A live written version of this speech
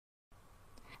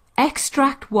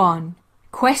Extract 1.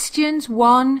 Questions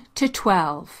 1 to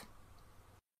 12.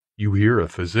 You hear a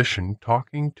physician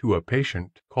talking to a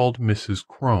patient called Mrs.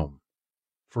 Crome.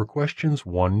 For questions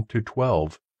 1 to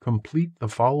 12, complete the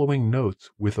following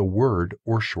notes with a word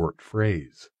or short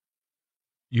phrase.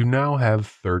 You now have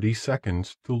 30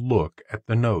 seconds to look at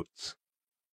the notes.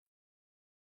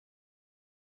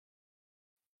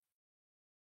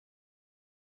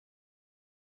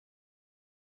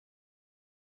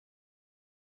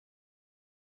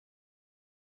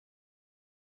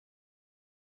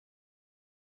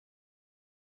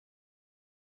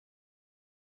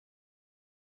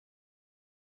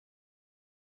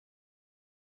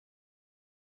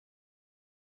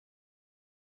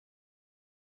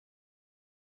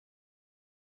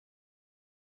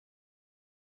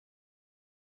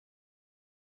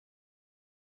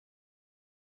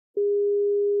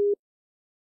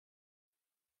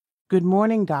 Good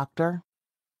morning, doctor.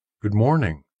 Good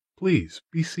morning. Please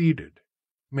be seated.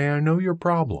 May I know your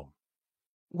problem?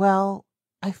 Well,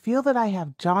 I feel that I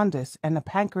have jaundice and a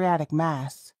pancreatic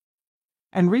mass.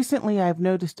 And recently I've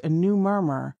noticed a new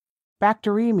murmur,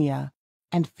 bacteremia,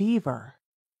 and fever.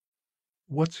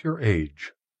 What's your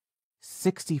age?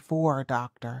 64,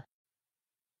 doctor.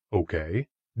 Okay.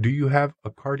 Do you have a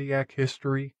cardiac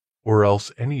history, or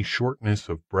else any shortness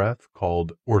of breath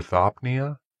called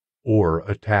orthopnea, or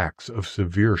attacks of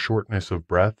severe shortness of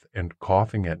breath and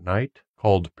coughing at night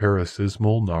called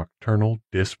paroxysmal nocturnal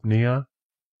dyspnea?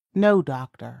 No,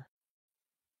 doctor.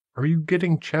 Are you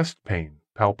getting chest pain,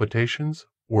 palpitations,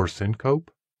 or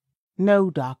syncope? No,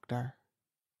 doctor.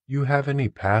 You have any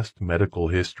past medical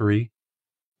history?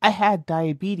 I had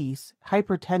diabetes,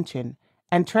 hypertension,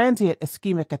 and transient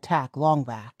ischemic attack long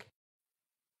back.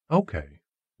 Okay.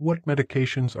 What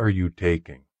medications are you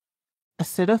taking?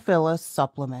 Acidophilus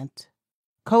supplement,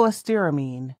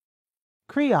 cholestyramine,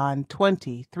 Creon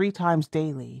 20 3 times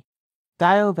daily,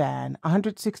 Diovan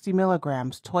 160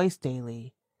 milligrams twice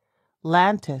daily,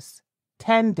 Lantus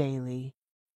 10 daily,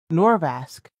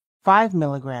 Norvasc 5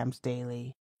 milligrams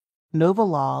daily,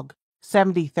 Novolog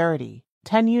 70/30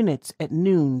 10 units at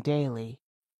noon daily,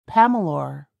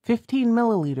 Pamelor 15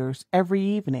 milliliters every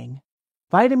evening,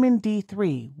 vitamin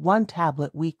D3 1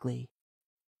 tablet weekly.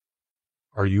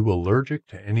 Are you allergic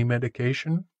to any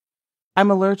medication? I'm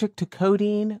allergic to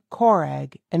codeine,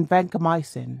 Coreg, and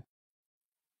vancomycin.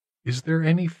 Is there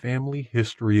any family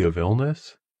history of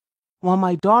illness? While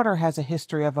my daughter has a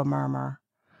history of a murmur,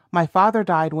 my father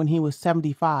died when he was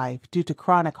 75 due to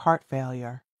chronic heart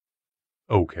failure.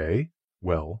 Okay.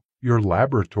 Well, your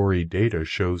laboratory data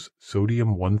shows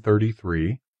sodium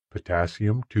 133,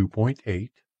 potassium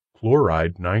 2.8,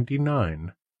 chloride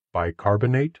 99,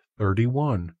 bicarbonate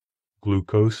 31,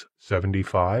 glucose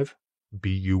 75,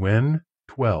 BUN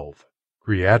 12,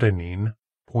 creatinine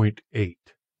 0.8,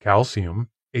 calcium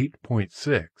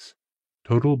 8.6,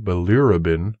 total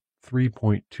bilirubin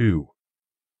 3.2,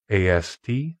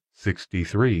 AST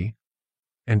 63,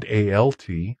 and ALT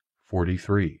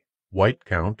 43. White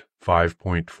count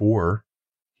 5.4,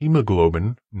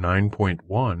 hemoglobin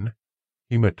 9.1,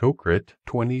 hematocrit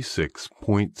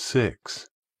 26.6,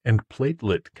 and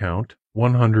platelet count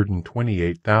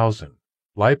 128,000.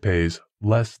 Lipase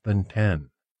less than 10.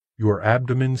 Your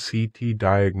abdomen CT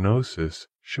diagnosis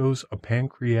shows a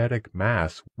pancreatic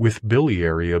mass with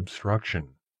biliary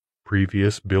obstruction.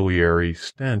 Previous biliary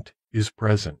stent is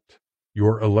present.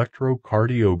 Your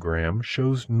electrocardiogram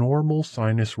shows normal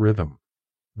sinus rhythm.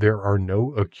 There are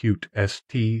no acute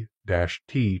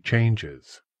ST-T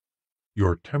changes.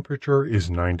 Your temperature is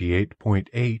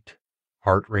 98.8,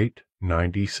 heart rate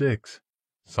 96,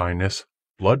 sinus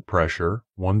blood pressure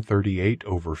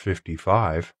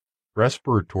 138/55,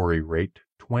 respiratory rate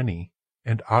 20,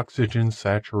 and oxygen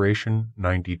saturation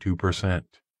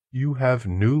 92%. You have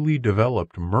newly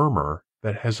developed murmur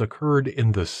that has occurred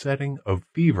in the setting of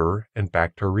fever and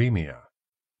bacteremia.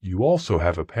 You also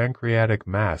have a pancreatic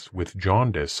mass with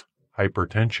jaundice,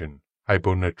 hypertension,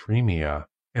 hyponatremia,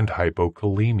 and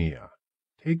hypokalemia.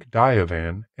 Take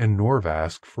Diovan and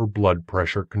Norvasc for blood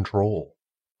pressure control.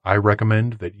 I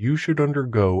recommend that you should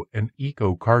undergo an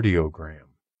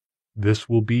echocardiogram. This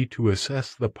will be to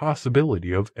assess the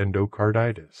possibility of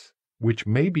endocarditis, which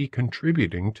may be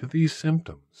contributing to these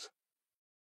symptoms.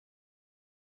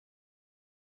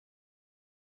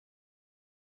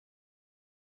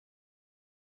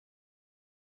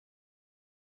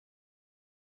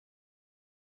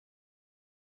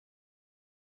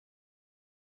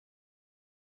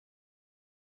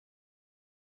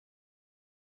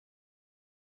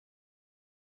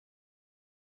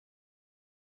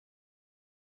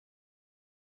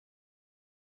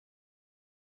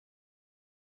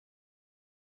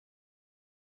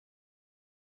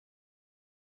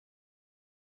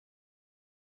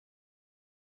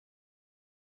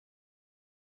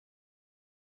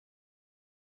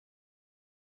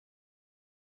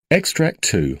 Extract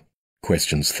 2,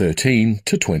 questions 13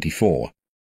 to 24.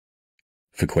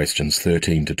 For questions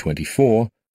 13 to 24,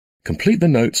 complete the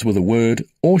notes with a word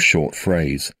or short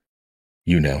phrase.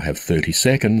 You now have 30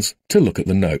 seconds to look at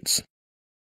the notes.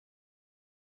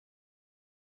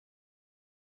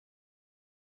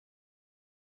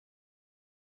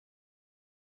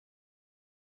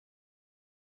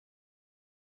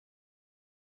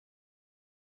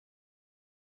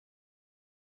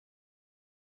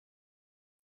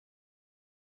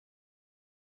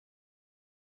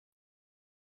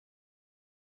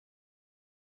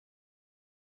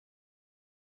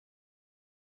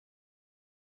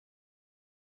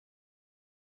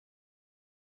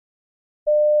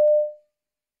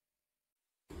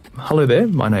 Hello there,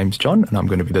 my name's John, and I'm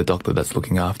going to be the doctor that's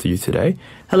looking after you today.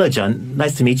 Hello, John.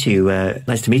 Nice to meet you. And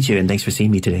thanks for seeing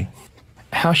me today.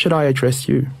 How should I address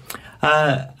you?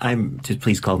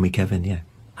 Please call me Kevin, yeah.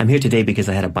 I'm here today because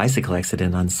I had a bicycle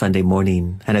accident on Sunday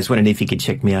morning, and I was wondering if you could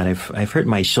check me out. I've hurt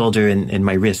my shoulder and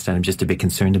my wrist, and I'm just a bit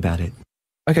concerned about it.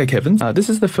 Okay, Kevin, this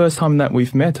is the first time that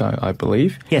we've met, I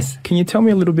believe. Yes. Can you tell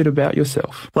me a little bit about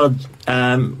yourself? Well,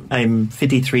 I'm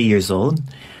 53 years old.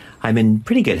 I'm in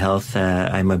pretty good health.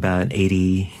 I'm about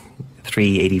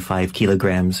 83, 85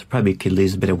 kilograms. Probably could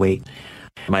lose a bit of weight.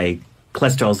 My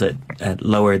cholesterol's at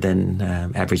lower than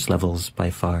average levels by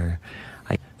far.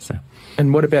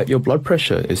 And what about your blood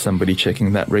pressure? Is somebody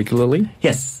checking that regularly?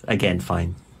 Yes, again,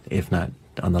 fine. If not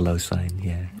on the low side,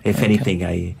 yeah. If anything,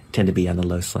 I tend to be on the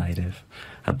low side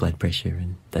of blood pressure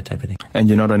and that type of thing. And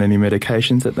you're not on any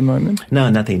medications at the moment?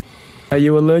 No, nothing. Are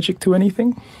you allergic to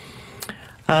anything?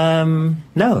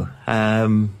 No.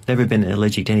 Never been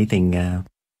allergic to anything.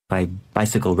 I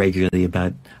bicycle regularly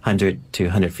about 100 to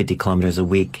 150 kilometers a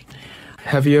week.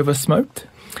 Have you ever smoked?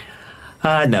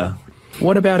 No.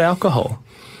 What about alcohol?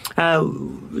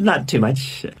 Not too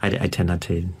much. I tend not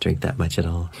to drink that much at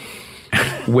all.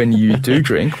 When you do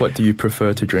drink, what do you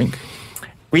prefer to drink?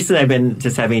 Recently, I've been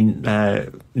just having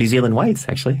New Zealand whites,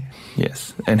 actually.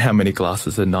 Yes. And how many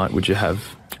glasses a night would you have?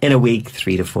 In a week,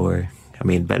 3 to 4. I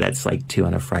mean, but that's like 2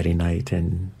 on a Friday night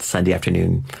and Sunday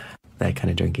afternoon, that kind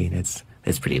of drinking. It's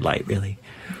pretty light, really.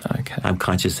 Okay. I'm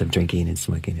conscious of drinking and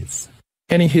smoking.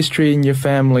 Any history in your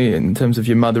family in terms of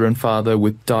your mother and father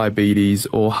with diabetes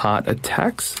or heart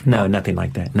attacks? No, nothing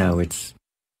like that. No,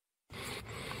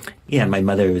 yeah, my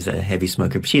mother was a heavy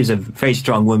smoker. She was a very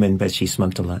strong woman, but she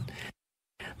smoked a lot.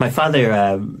 My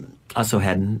father also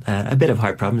had a bit of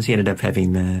heart problems. He ended up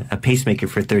having a pacemaker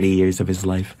for 30 years of his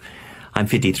life. I'm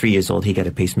 53 years old. He got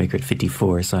a pacemaker at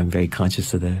 54, so I'm very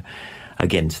conscious of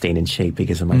staying in shape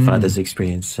because of my father's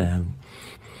experience.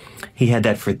 He had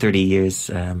that for 30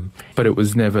 years. But it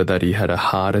was never that he had a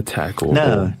heart attack?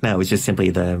 No, it was just simply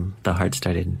the heart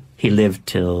started. He lived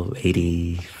till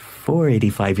 84,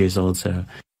 85 years old, so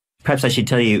perhaps I should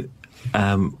tell you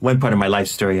one part of my life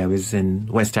story. I was in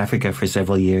West Africa for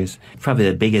several years. Probably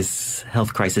the biggest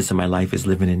health crisis in my life is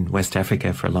living in West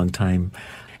Africa for a long time.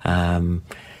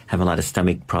 Have a lot of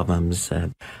stomach problems,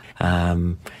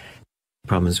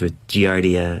 problems with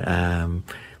giardia,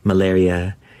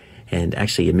 malaria, and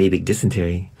actually amoebic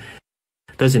dysentery.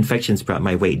 Those infections brought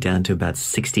my weight down to about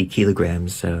 60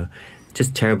 kilograms, so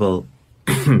just terrible,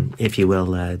 if you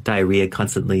will, diarrhea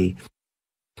constantly.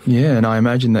 Yeah, and I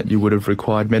imagine that you would have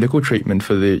required medical treatment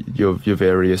for your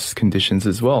various conditions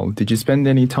as well. Did you spend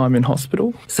any time in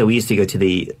hospital? So we used to go to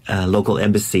the local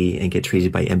embassy and get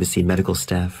treated by embassy medical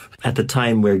staff. At the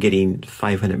time, we were getting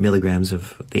 500 milligrams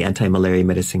of the anti-malaria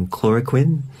medicine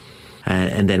chloroquine,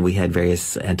 and then we had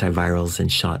various antivirals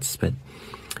and shots, but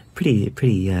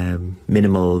pretty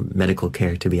minimal medical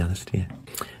care, to be honest. Yeah,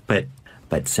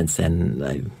 but since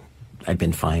then, I've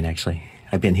been fine, actually.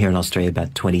 I've been here in Australia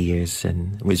about 20 years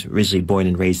and was originally born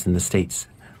and raised in the States.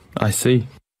 I see.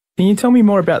 Can you tell me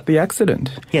more about the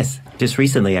accident? Yes. Just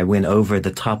recently I went over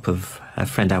the top of a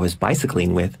friend I was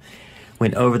bicycling with,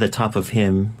 went over the top of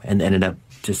him and ended up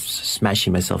just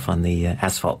smashing myself on the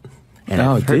asphalt. And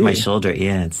it hurt my shoulder.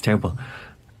 Yeah, it's terrible.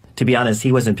 To be honest,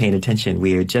 he wasn't paying attention.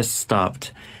 We had just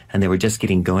stopped and they were just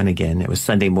getting going again. It was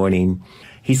Sunday morning.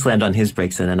 He slammed on his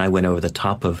brakes and then I went over the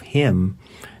top of him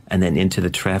and then into the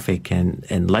traffic,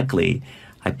 and luckily,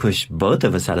 I pushed both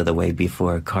of us out of the way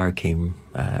before a car came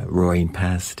roaring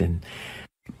past. And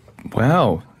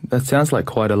wow, that sounds like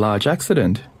quite a large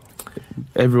accident.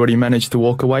 Everybody managed to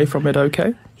walk away from it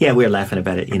okay? Yeah, we were laughing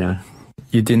about it, you know.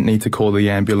 You didn't need to call the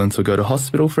ambulance or go to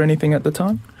hospital for anything at the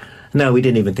time? No, we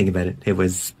didn't even think about it. It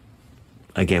was,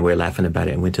 again, we were laughing about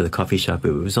it and went to the coffee shop.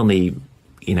 It was only,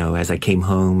 you know, as I came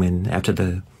home and after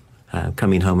the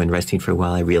coming home and resting for a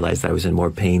while, I realized I was in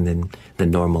more pain than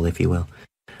normal, if you will.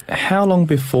 How long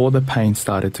before the pain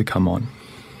started to come on?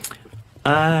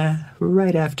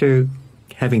 Right after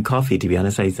having coffee, to be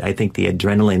honest. I think the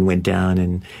adrenaline went down,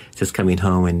 and just coming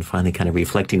home and finally kind of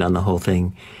reflecting on the whole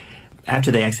thing.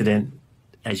 After the accident,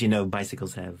 as you know,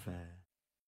 bicycles have...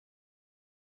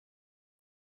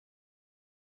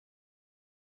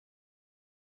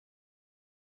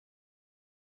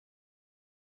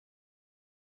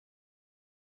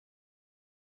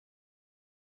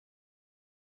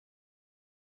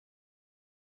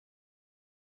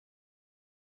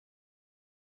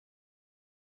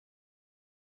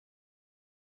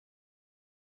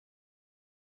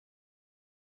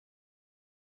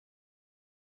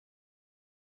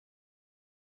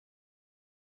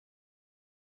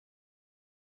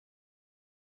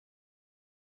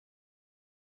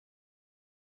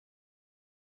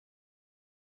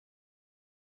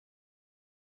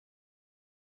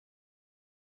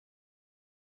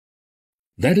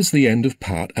 That is the end of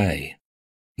Part A.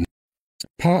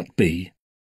 Part B.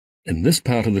 In this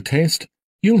part of the test,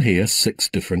 you'll hear 6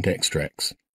 different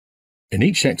extracts. In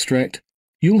each extract,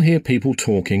 you'll hear people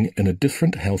talking in a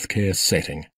different healthcare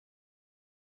setting.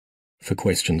 For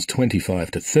questions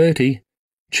 25 to 30,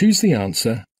 choose the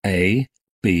answer A,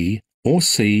 B, or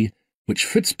C, which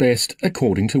fits best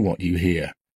according to what you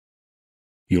hear.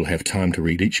 You'll have time to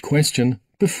read each question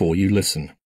before you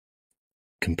listen.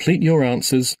 Complete your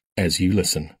answers as you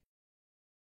listen.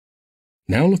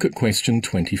 Now look at question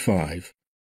 25.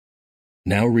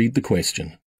 Now read the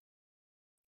question.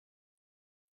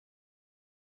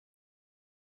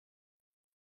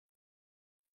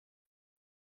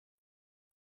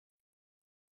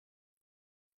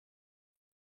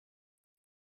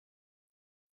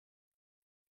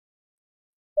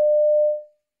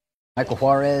 Michael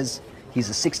Juarez, he's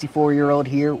a 64-year-old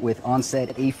here with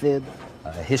onset AFib,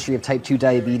 a history of type 2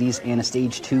 diabetes, and a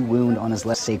stage 2 wound on his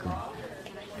left sacrum.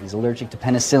 He's allergic to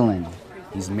penicillin.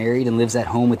 He's married and lives at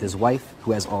home with his wife,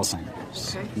 who has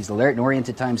Alzheimer's. Okay. He's alert and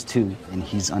oriented times 2, and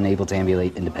he's unable to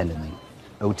ambulate independently.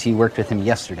 OT worked with him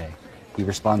yesterday. He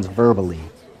responds verbally.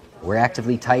 We're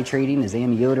actively titrating his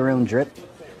amiodarone drip.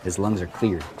 His lungs are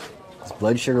cleared. His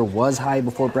blood sugar was high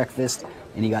before breakfast,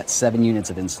 and he got 7 units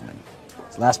of insulin.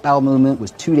 His last bowel movement was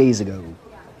 2 days ago.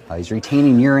 He's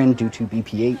retaining urine due to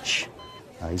BPH.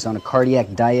 He's on a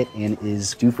cardiac diet and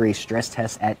is due for a stress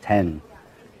test at 10.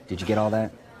 Did you get all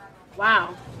that?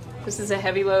 Wow, this is a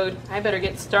heavy load. I better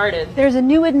get started. There's a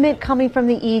new admit coming from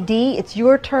the ED. It's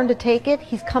your turn to take it.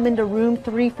 He's coming to room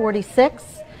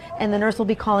 346, and the nurse will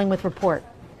be calling with report.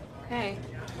 Okay,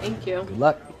 thank you. Good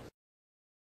luck.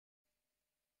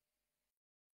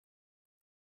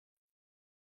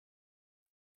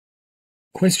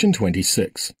 Question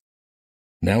 26.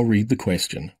 Now read the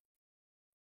question.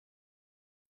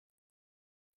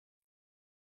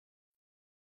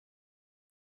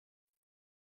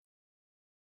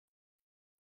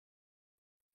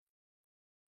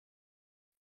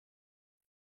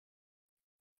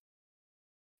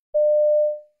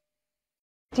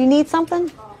 Do you need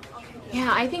something? Yeah,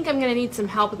 I think I'm going to need some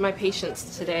help with my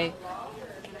patients today.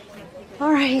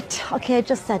 All right. Okay, I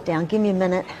just sat down. Give me a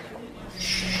minute.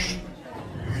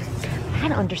 I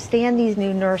don't understand these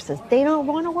new nurses. They don't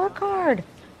want to work hard.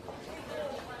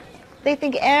 They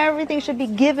think everything should be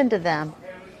given to them.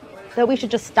 That we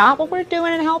should just stop what we're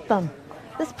doing and help them.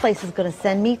 This place is going to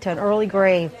send me to an early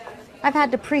grave. I've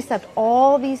had to precept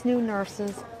all these new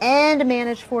nurses and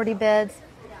manage 40 beds.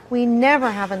 We never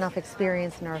have enough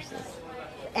experienced nurses.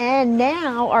 And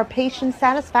now our patient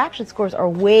satisfaction scores are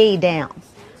way down.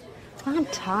 I'm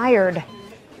tired.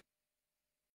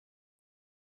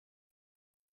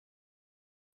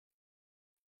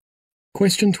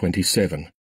 Question 27.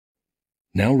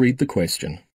 Now read the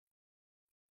question.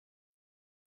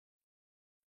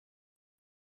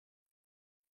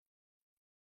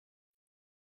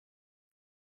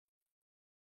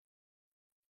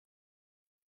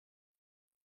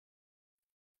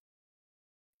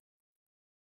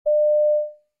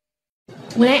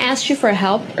 When I asked you for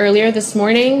help earlier this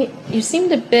morning, you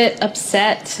seemed a bit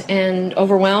upset and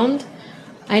overwhelmed.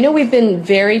 I know we've been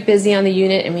very busy on the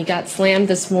unit and we got slammed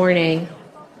this morning,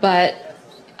 but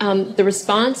the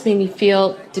response made me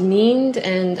feel demeaned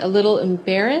and a little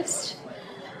embarrassed.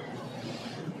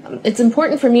 It's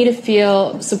important for me to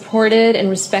feel supported and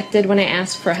respected when I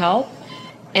ask for help.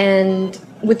 And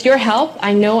with your help,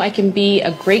 I know I can be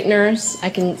a great nurse, I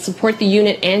can support the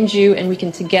unit and you, and we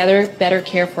can together better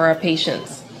care for our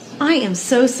patients. I am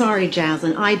so sorry,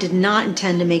 Jaslyn. I did not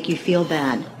intend to make you feel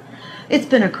bad. It's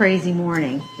been a crazy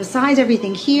morning. Besides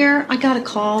everything here, I got a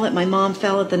call that my mom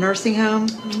fell at the nursing home.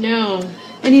 No.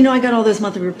 And you know, I got all those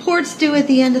monthly reports due at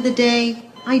the end of the day.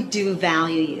 I do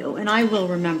value you, and I will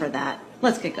remember that.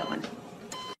 Let's get going.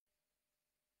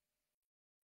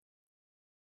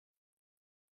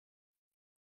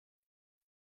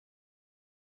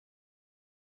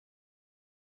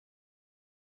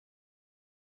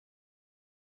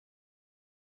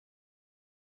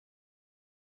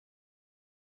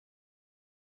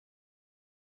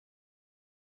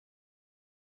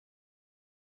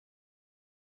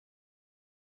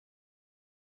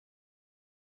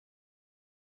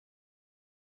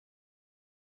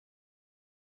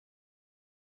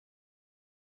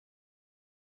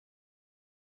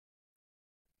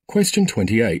 Question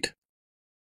 28.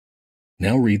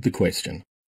 Now read the question.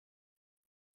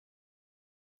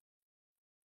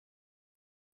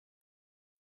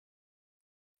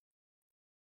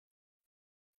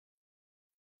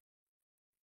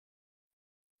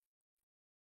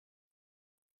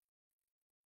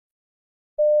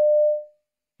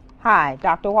 Hi,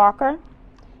 Dr. Walker.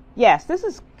 Yes, this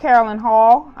is Carolyn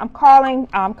Hall. I'm calling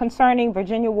concerning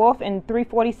Virginia Woolf in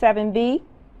 347B.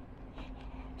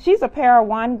 She's a para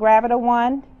 1, gravida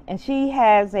 1, and she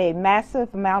has a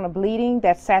massive amount of bleeding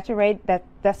that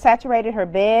saturated her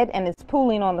bed and is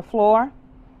pooling on the floor.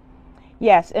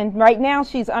 Yes, and right now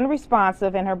she's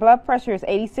unresponsive and her blood pressure is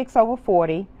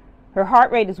 86/40. Her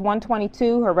heart rate is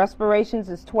 122, her respirations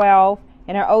is 12,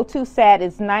 and her O2 sat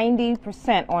is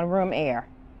 90% on room air.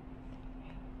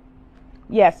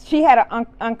 Yes, she had an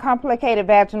uncomplicated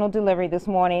vaginal delivery this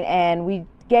morning, and we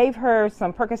gave her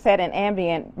some Percocet and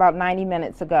Ambien about 90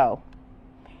 minutes ago.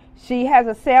 She has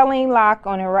a saline lock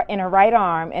on in her right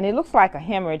arm, and it looks like a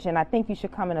hemorrhage, and I think you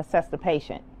should come and assess the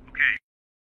patient. Okay.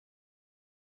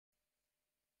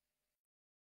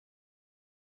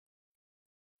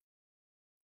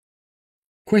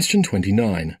 Question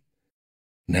 29.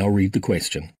 Now read the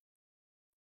question.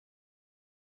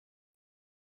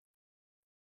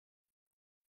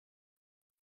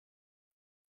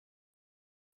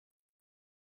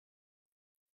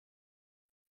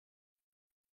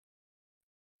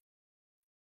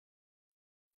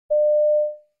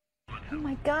 Oh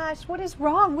my gosh, what is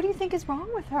wrong? What do you think is wrong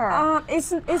with her?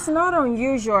 It's not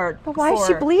unusual. But why is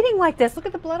she bleeding like this? Look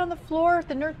at the blood on the floor.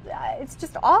 The nurse, it's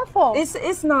just awful.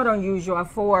 It's not unusual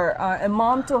for a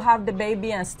mom to have the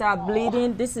baby and start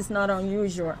bleeding. This is not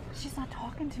unusual. She's not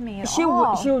talking to me at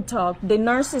all. She'll talk. The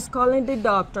nurse is calling the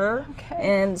doctor. Okay.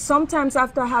 And sometimes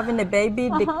after having a baby,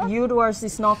 the uterus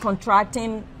is not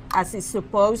contracting as it's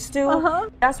supposed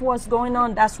to. That's what's going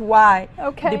on. That's why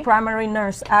the primary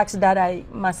nurse asked that I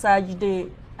massage the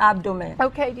abdomen.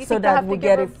 Okay. Do you so think we'll that have we to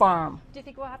get give it firm. Do you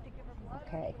think we'll have to give her blood?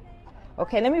 Okay.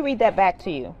 Okay, let me read that back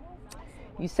to you.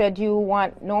 You said you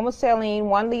want normal saline,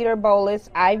 1 liter bolus,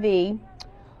 IV,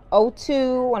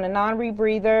 O2 on a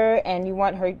non-rebreather, and you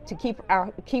want her to keep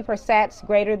her SATs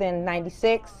greater than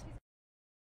 96.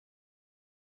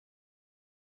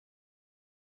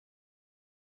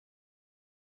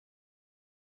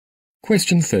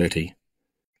 Question 30.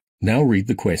 Now read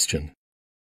the question.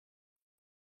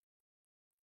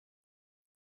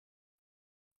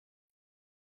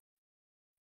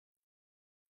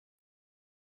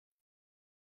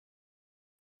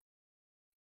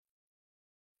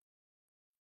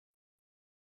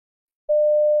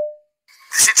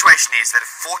 The situation is that a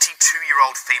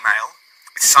 42-year-old female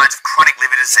with signs of chronic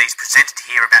liver disease presented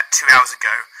here about 2 hours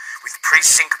ago with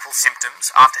pre-syncopal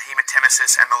symptoms after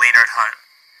hematemesis and melena at home.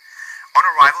 On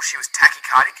arrival, she was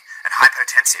tachycardic and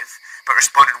hypotensive, but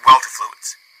responded well to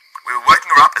fluids. We were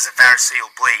working her up as a variceal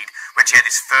bleed when she had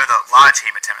this further large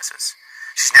hematemesis.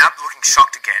 She's now looking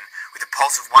shocked again, with a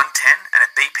pulse of 110 and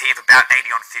a BP of about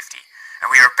 80 on 50, and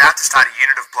we are about to start a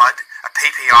unit of blood, a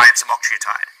PPI and some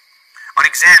octreotide. On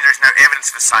exam, there is no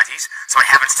evidence of ascites, so I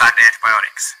haven't started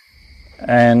antibiotics.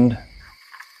 And?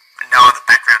 No other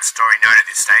background story known at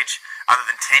this stage, other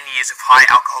than 10 years of high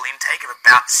alcohol intake of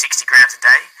about 60 grams a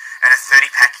day, and a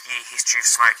 30-pack year history of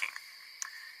smoking.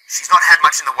 She's not had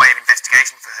much in the way of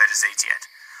investigation for her disease yet,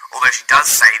 although she does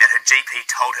say that her GP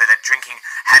told her that drinking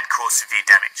had caused severe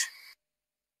damage.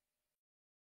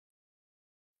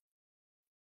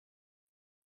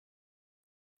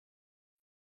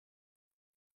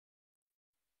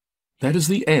 That is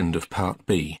the end of Part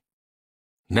B.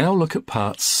 Now look at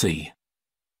Part C.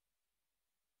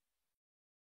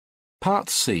 Part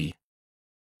C.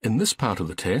 In this part of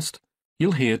the test,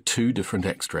 you'll hear 2 different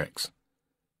extracts.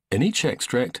 In each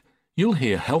extract, you'll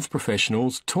hear health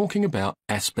professionals talking about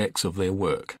aspects of their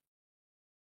work.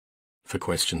 For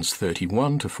questions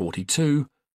 31 to 42,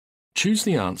 choose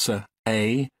the answer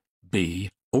A, B,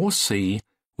 or C,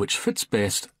 which fits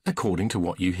best according to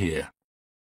what you hear.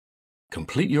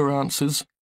 Complete your answers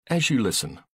as you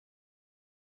listen.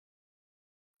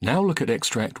 Now look at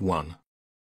Extract 1.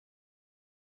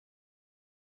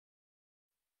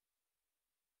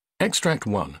 Extract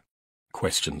 1,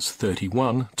 questions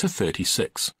 31 to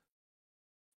 36.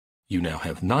 You now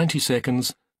have 90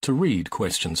 seconds to read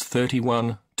questions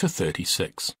 31 to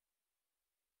 36.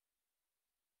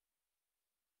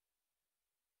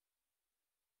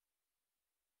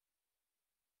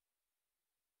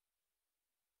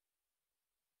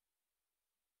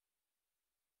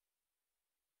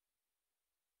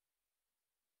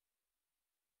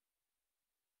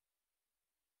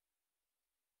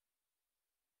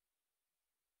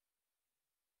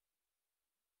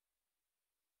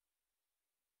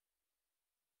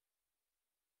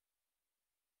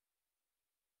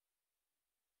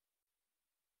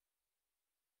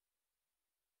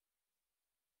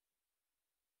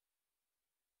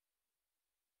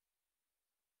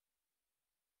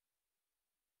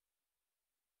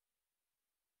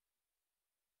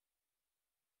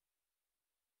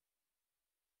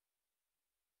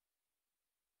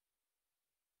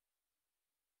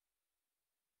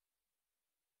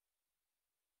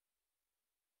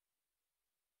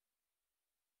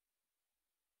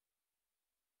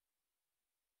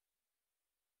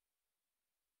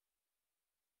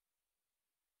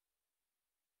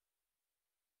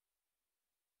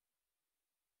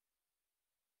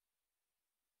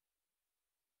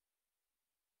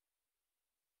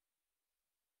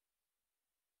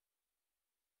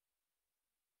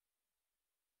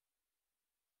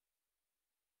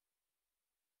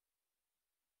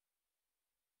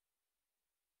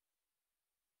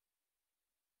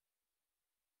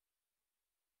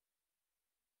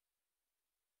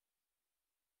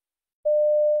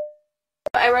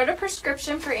 I wrote a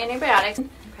prescription for antibiotics. Okay.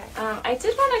 I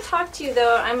did want to talk to you,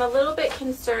 though. I'm a little bit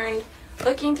concerned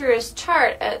looking through his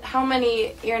chart at how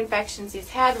many ear infections he's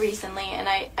had recently, and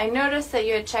I noticed that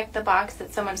you had checked the box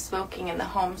that someone's smoking in the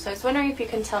home, so I was wondering if you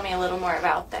can tell me a little more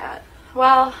about that.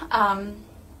 Well,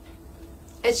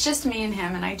 it's just me and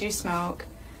him, and I do smoke.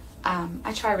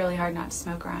 I try really hard not to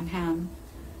smoke around him,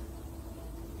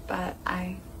 but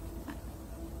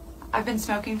I've been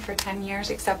smoking for 10 years,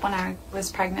 except when I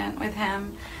was pregnant with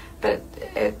him, but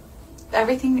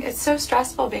it's so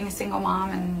stressful being a single mom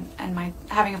and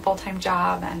having a full-time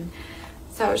job, and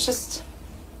so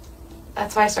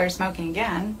that's why I started smoking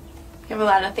again. You have a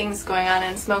lot of things going on,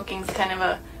 and smoking's kind of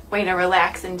a way to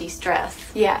relax and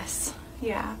de-stress. Yes,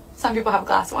 yeah. Some people have a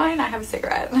glass of wine, I have a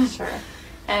cigarette. Sure.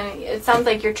 And it sounds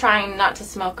like you're trying not to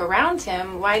smoke around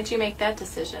him. Why did you make that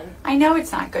decision? I know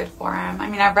it's not good for him. I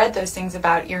mean, I've read those things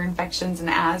about ear infections and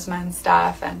asthma and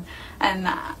stuff,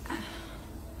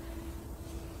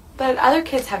 but other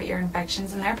kids have ear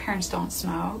infections and their parents don't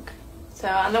smoke. So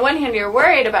on the one hand, you're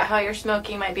worried about how your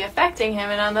smoking might be affecting him,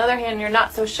 and on the other hand, you're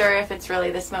not so sure if it's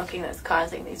really the smoking that's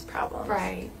causing these problems.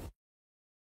 Right.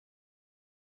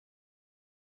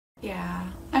 Yeah.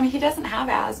 I mean, he doesn't have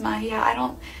asthma. He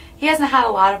hasn't had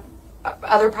a lot of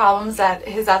other problems that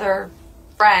his other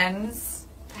friends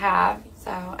have.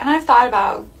 So, and I've thought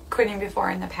about quitting before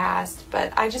in the past,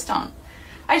 but I just don't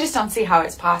see how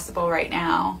it's possible right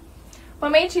now.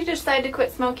 What made you decide to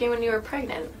quit smoking when you were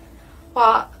pregnant?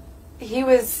 Well, he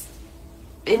was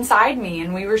inside me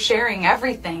and we were sharing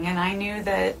everything, and I knew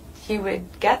that he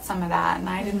would get some of that, and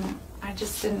I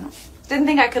just didn't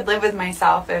think I could live with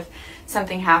myself if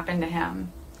something happened to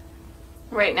him.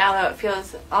 Right now, though, it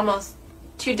feels almost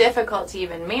too difficult to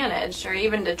even manage or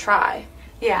even to try.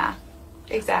 Yeah,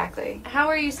 exactly. How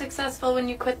were you successful when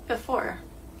you quit before?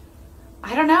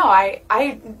 I don't know. I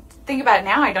think about it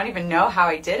now, I don't even know how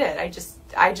I did it. I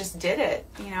just did it.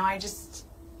 You know, I just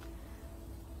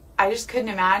couldn't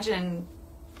imagine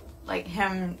like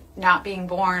him not being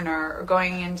born or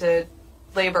going into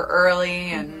labor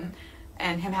early and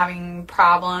him having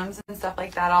problems and stuff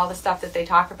like that, all the stuff that they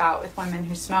talk about with women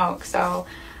who smoke. So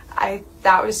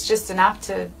that was just enough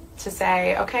to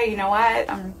say, okay, you know what,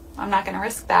 I'm not going to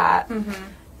risk that.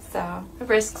 So the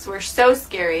risks were so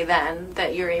scary then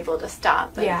that you're able to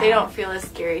stop, but they don't feel as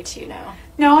scary to you now.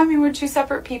 No, I mean, we're two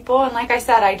separate people, and like I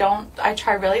said, I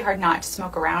try really hard not to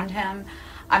smoke around him.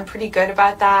 I'm pretty good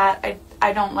about that.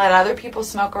 I don't let other people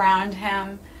smoke around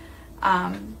him.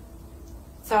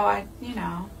 So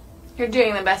you're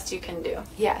doing the best you can do.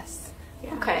 Yes.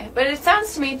 Yeah. Okay, but it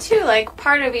sounds to me too like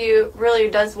part of you really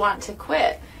does want to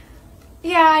quit.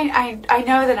 Yeah, I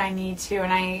know that I need to,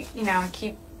 and I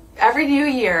keep every new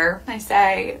year I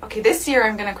say, okay, this year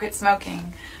I'm going to quit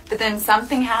smoking, but then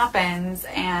something happens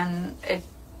and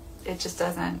it just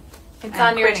doesn't. It's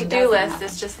on your to-do list.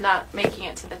 It's just not making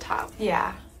it to the top.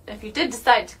 Yeah. If you did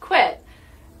decide to quit,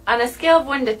 on a scale of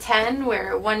 1 to 10,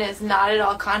 where 1 is not at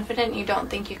all confident, you don't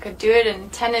think you could do it,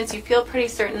 and 10 is you feel pretty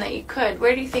certain that you could,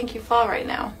 where do you think you fall right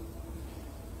now?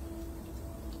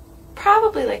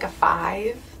 Probably like a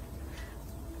 5.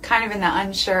 Kind of in the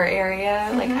unsure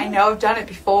area. Like, I know I've done it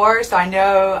before, so I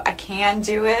know I can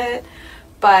do it,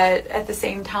 but at the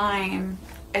same time,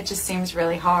 it just seems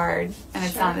really hard, and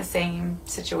it's not the same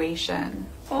situation.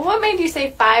 Well, what made you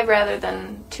say 5 rather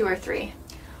than 2 or 3?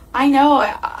 I know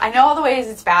all the ways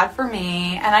it's bad for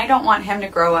me, and I don't want him to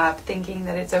grow up thinking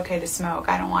that it's okay to smoke.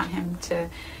 I don't want him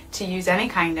to use any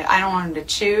kind of, I don't want him to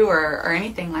chew or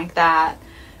anything like that.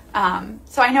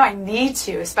 So I know I need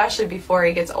to, especially before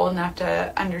he gets old enough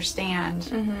to understand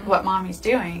what mommy's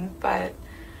doing, but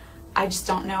I just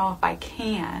don't know if I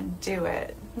can do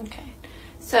it. Okay.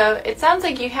 So it sounds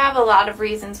like you have a lot of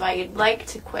reasons why you'd like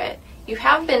to quit. You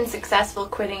have been successful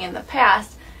quitting in the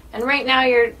past, and right now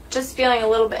you're just feeling a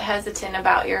little bit hesitant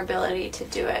about your ability to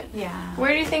do it. Yeah.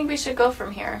 Where do you think we should go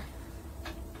from here?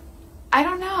 I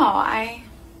don't know.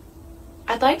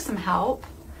 I'd like some help.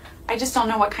 I just don't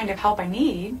know what kind of help I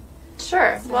need.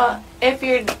 Sure. So. Well, if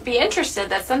you'd be interested,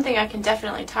 that's something I can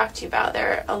definitely talk to you about.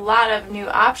 There are a lot of new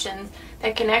options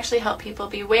that can actually help people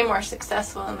be way more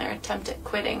successful in their attempt at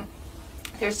quitting.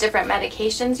 There's different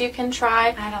medications you can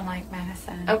try. I don't like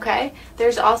medicine. Okay.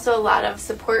 There's also a lot of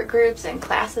support groups and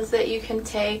classes that you can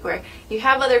take where you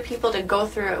have other people to go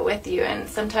through it with you, and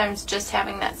sometimes just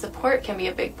having that support can be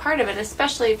a big part of it,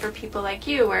 especially for people like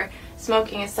you where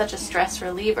smoking is such a stress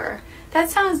reliever. That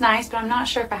sounds nice, but I'm not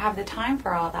sure if I have the time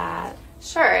for all that.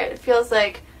 Sure. It feels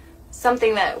like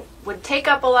something that would take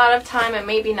up a lot of time and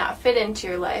maybe not fit into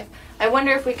your life. I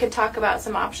wonder if we could talk about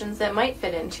some options that might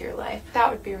fit into your life. That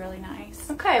would be really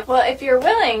nice. Okay, well, if you're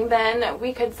willing, then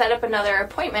we could set up another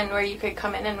appointment where you could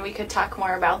come in and we could talk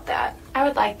more about that. I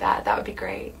would like that. That would be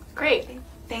great. Great.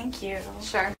 Thank you.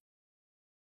 Sure.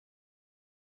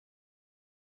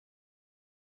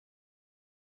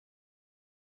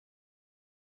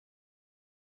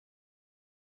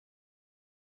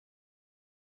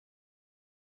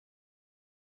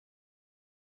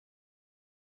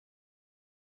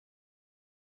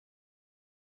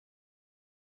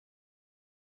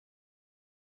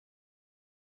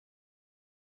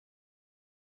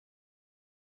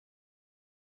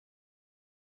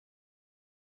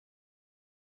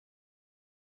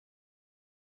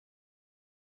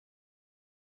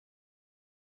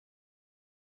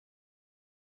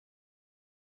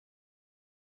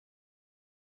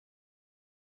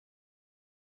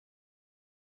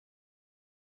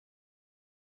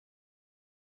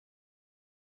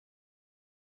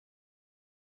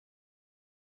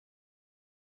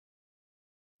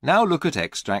 Now look at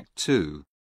Extract 2.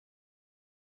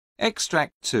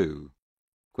 Extract 2.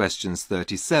 Questions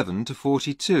 37 to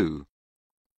 42.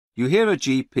 You hear a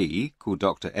GP, called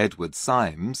Dr. Edward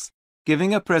Symes,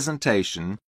 giving a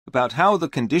presentation about how the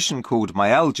condition called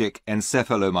myalgic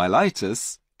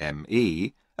encephalomyelitis,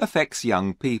 ME, affects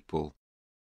young people.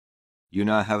 You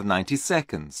now have 90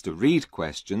 seconds to read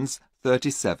questions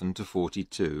 37 to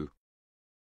 42.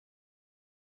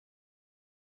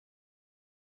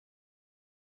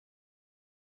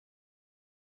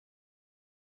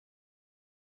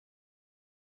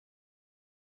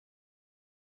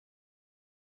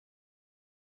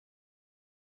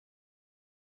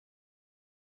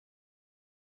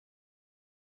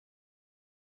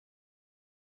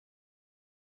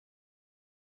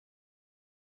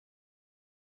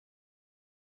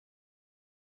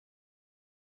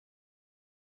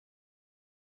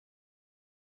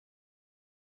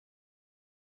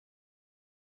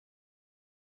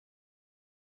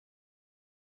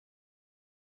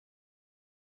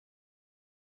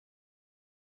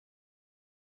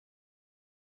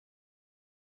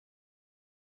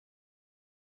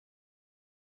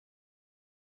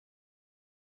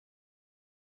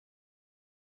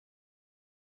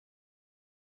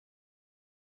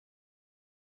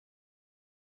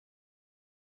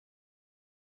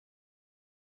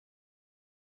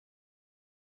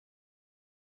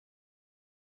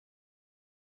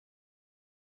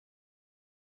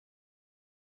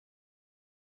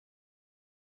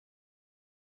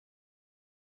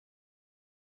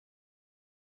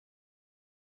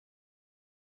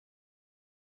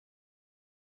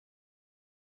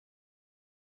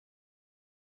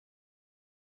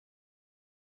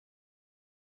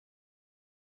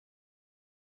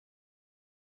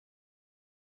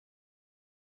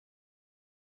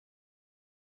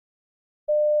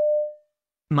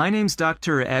 My name's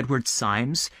Dr. Edward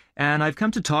Symes, and I've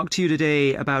come to talk to you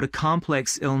today about a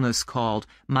complex illness called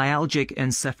myalgic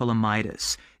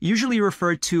encephalomyelitis, usually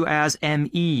referred to as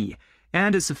ME,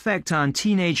 and its effect on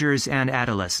teenagers and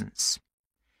adolescents.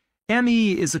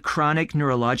 ME is a chronic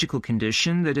neurological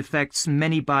condition that affects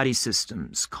many body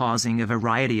systems, causing a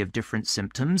variety of different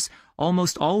symptoms,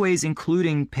 almost always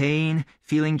including pain,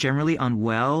 feeling generally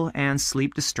unwell, and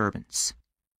sleep disturbance.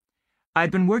 I'd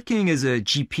been working as a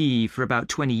GP for about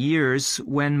 20 years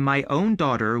when my own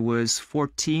daughter was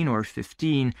 14 or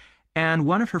 15, and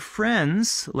one of her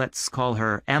friends, let's call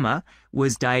her Emma,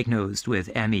 was diagnosed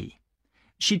with ME.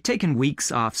 She'd taken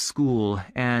weeks off school,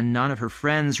 and none of her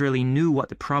friends really knew what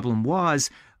the problem was,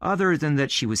 other than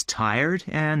that she was tired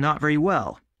and not very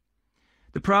well.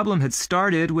 The problem had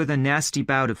started with a nasty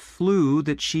bout of flu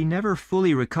that she never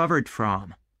fully recovered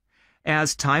from.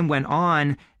 As time went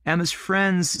on, Emma's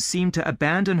friends seemed to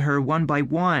abandon her one by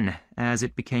one, as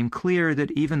it became clear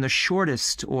that even the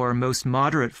shortest or most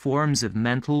moderate forms of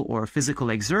mental or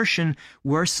physical exertion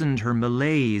worsened her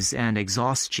malaise and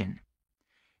exhaustion.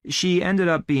 She ended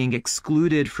up being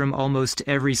excluded from almost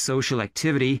every social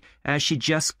activity, as she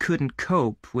just couldn't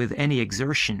cope with any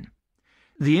exertion.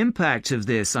 The impact of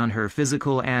this on her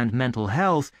physical and mental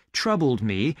health troubled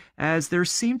me, as there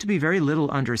seemed to be very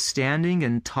little understanding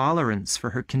and tolerance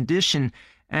for her condition,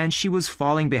 and she was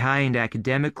falling behind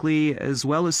academically as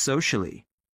well as socially.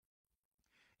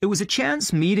 It was a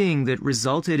chance meeting that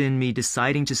resulted in me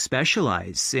deciding to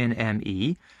specialize in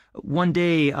ME. One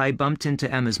day I bumped into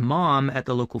Emma's mom at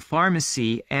the local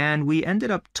pharmacy, and we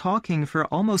ended up talking for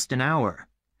almost an hour.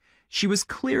 She was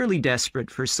clearly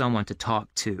desperate for someone to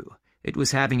talk to. It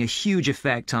was having a huge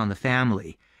effect on the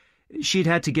family. She'd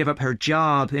had to give up her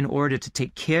job in order to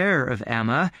take care of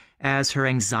Emma, as her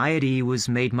anxiety was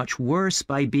made much worse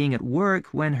by being at work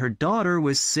when her daughter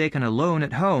was sick and alone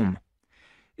at home.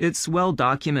 It's well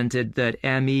documented that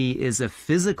ME is a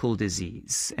physical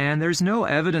disease, and there's no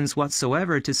evidence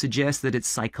whatsoever to suggest that it's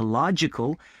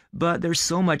psychological, but there's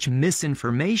so much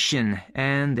misinformation,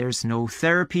 and there's no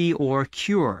therapy or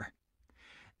cure.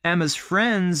 Emma's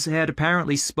friends had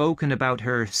apparently spoken about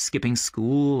her skipping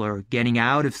school or getting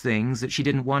out of things that she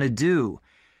didn't want to do.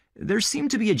 There seemed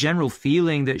to be a general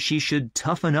feeling that she should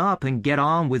toughen up and get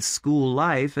on with school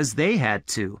life as they had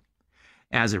to.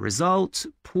 As a result,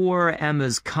 poor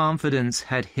Emma's confidence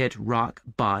had hit rock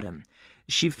bottom.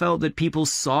 She felt that people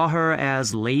saw her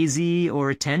as lazy or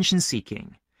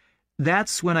attention-seeking.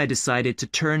 That's when I decided to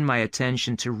turn my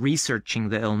attention to researching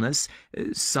the illness.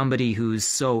 Somebody who's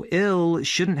so ill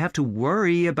shouldn't have to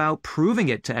worry about proving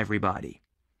it to everybody.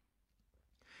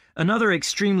 Another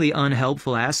extremely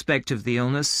unhelpful aspect of the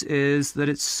illness is that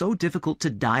it's so difficult to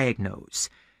diagnose.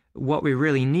 What we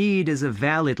really need is a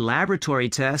valid laboratory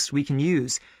test we can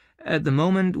use. At the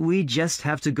moment, we just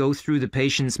have to go through the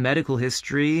patient's medical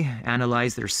history,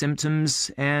 analyze their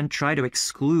symptoms, and try to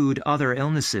exclude other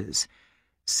illnesses.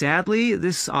 Sadly,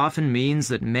 this often means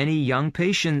that many young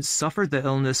patients suffer the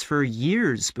illness for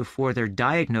years before they're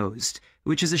diagnosed,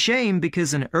 which is a shame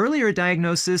because an earlier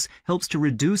diagnosis helps to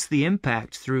reduce the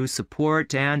impact through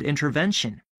support and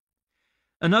intervention.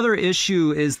 Another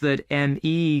issue is that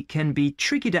ME can be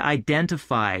tricky to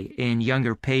identify in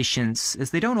younger patients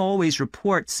as they don't always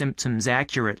report symptoms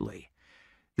accurately.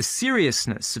 The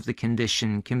seriousness of the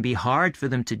condition can be hard for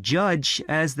them to judge,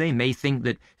 as they may think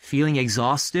that feeling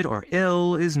exhausted or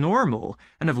ill is normal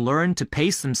and have learned to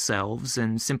pace themselves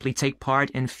and simply take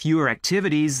part in fewer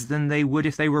activities than they would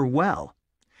if they were well.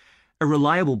 A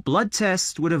reliable blood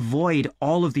test would avoid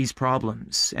all of these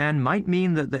problems and might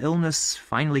mean that the illness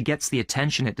finally gets the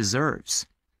attention it deserves.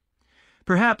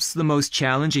 Perhaps the most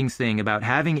challenging thing about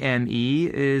having ME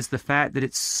is the fact that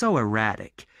it's so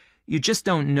erratic. You just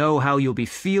don't know how you'll be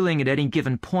feeling at any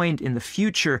given point in the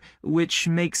future, which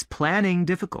makes planning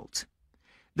difficult.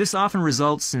 This often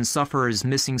results in sufferers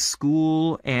missing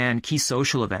school and key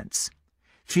social events.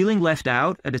 Feeling left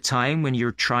out at a time when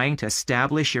you're trying to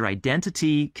establish your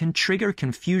identity can trigger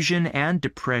confusion and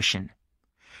depression.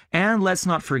 And let's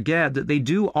not forget that they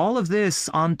do all of this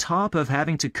on top of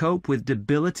having to cope with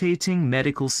debilitating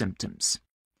medical symptoms.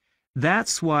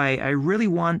 That's why I really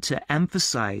want to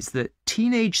emphasize that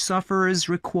teenage sufferers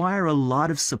require a lot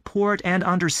of support and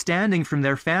understanding from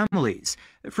their families.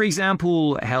 For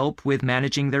example, help with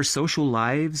managing their social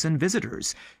lives and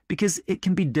visitors, because it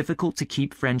can be difficult to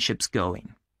keep friendships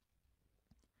going.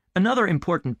 Another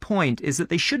important point is that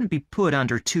they shouldn't be put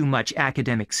under too much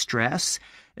academic stress,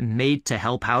 made to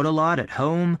help out a lot at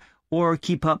home, or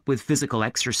keep up with physical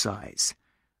exercise.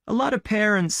 A lot of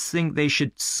parents think they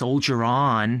should soldier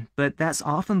on, but that's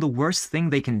often the worst thing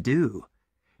they can do.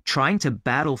 Trying to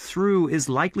battle through is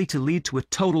likely to lead to a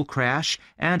total crash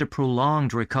and a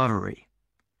prolonged recovery.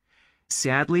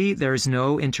 Sadly, there's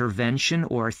no intervention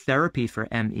or therapy for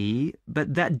ME,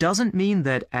 but that doesn't mean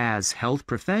that as health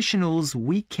professionals,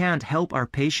 we can't help our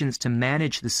patients to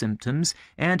manage the symptoms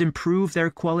and improve their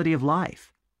quality of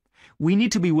life. We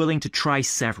need to be willing to try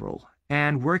several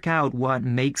and work out what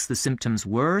makes the symptoms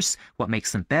worse, what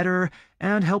makes them better,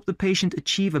 and help the patient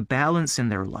achieve a balance in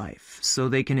their life so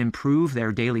they can improve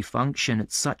their daily function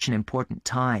at such an important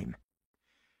time.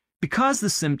 Because the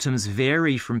symptoms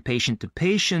vary from patient to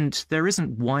patient, there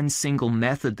isn't one single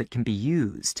method that can be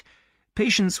used.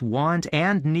 Patients want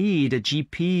and need a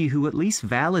GP who at least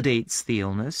validates the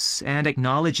illness and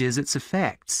acknowledges its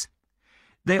effects.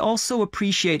 They also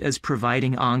appreciate us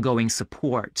providing ongoing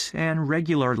support and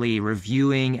regularly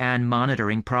reviewing and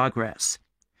monitoring progress.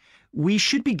 We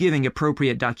should be giving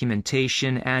appropriate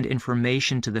documentation and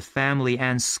information to the family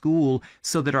and school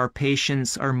so that our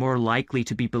patients are more likely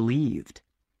to be believed.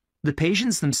 The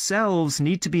patients themselves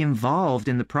need to be involved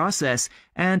in the process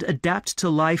and adapt to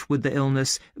life with the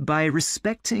illness by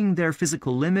respecting their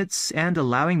physical limits and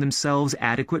allowing themselves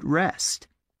adequate rest.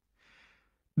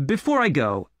 Before I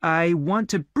go, I want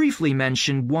to briefly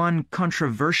mention one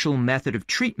controversial method of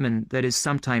treatment that is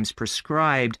sometimes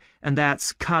prescribed, and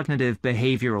that's cognitive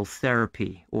behavioral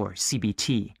therapy, or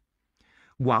CBT.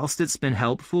 Whilst it's been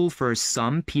helpful for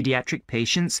some pediatric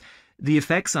patients, the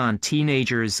effects on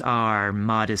teenagers are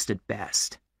modest at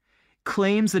best.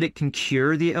 Claims that it can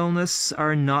cure the illness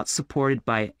are not supported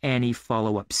by any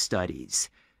follow-up studies.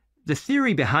 The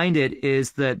theory behind it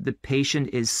is that the patient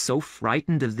is so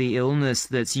frightened of the illness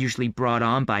that's usually brought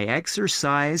on by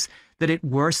exercise that it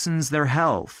worsens their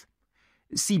health.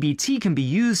 CBT can be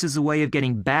used as a way of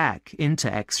getting back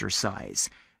into exercise.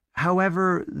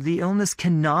 However, the illness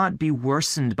cannot be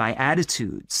worsened by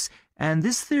attitudes, and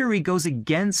this theory goes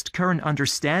against current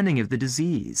understanding of the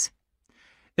disease.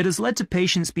 It has led to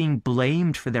patients being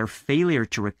blamed for their failure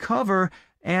to recover,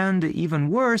 and even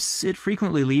worse, it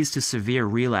frequently leads to severe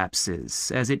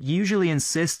relapses, as it usually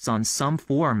insists on some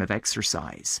form of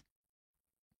exercise.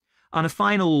 On a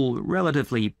final,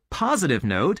 relatively positive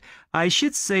note, I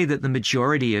should say that the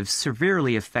majority of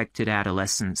severely affected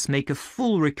adolescents make a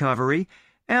full recovery,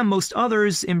 and most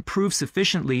others improve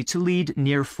sufficiently to lead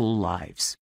near full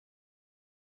lives.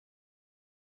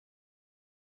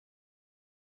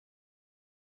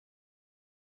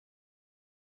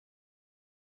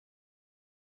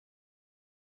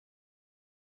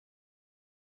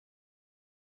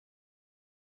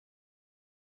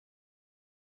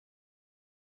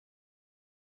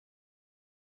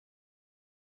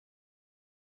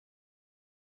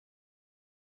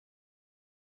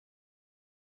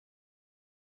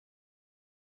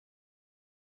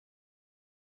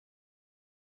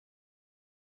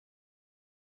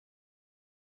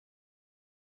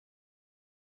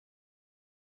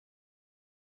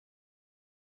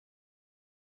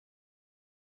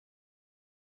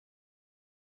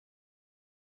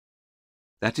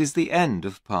 That is the end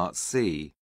of Part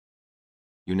C.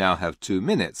 You now have 2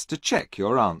 minutes to check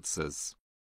your answers.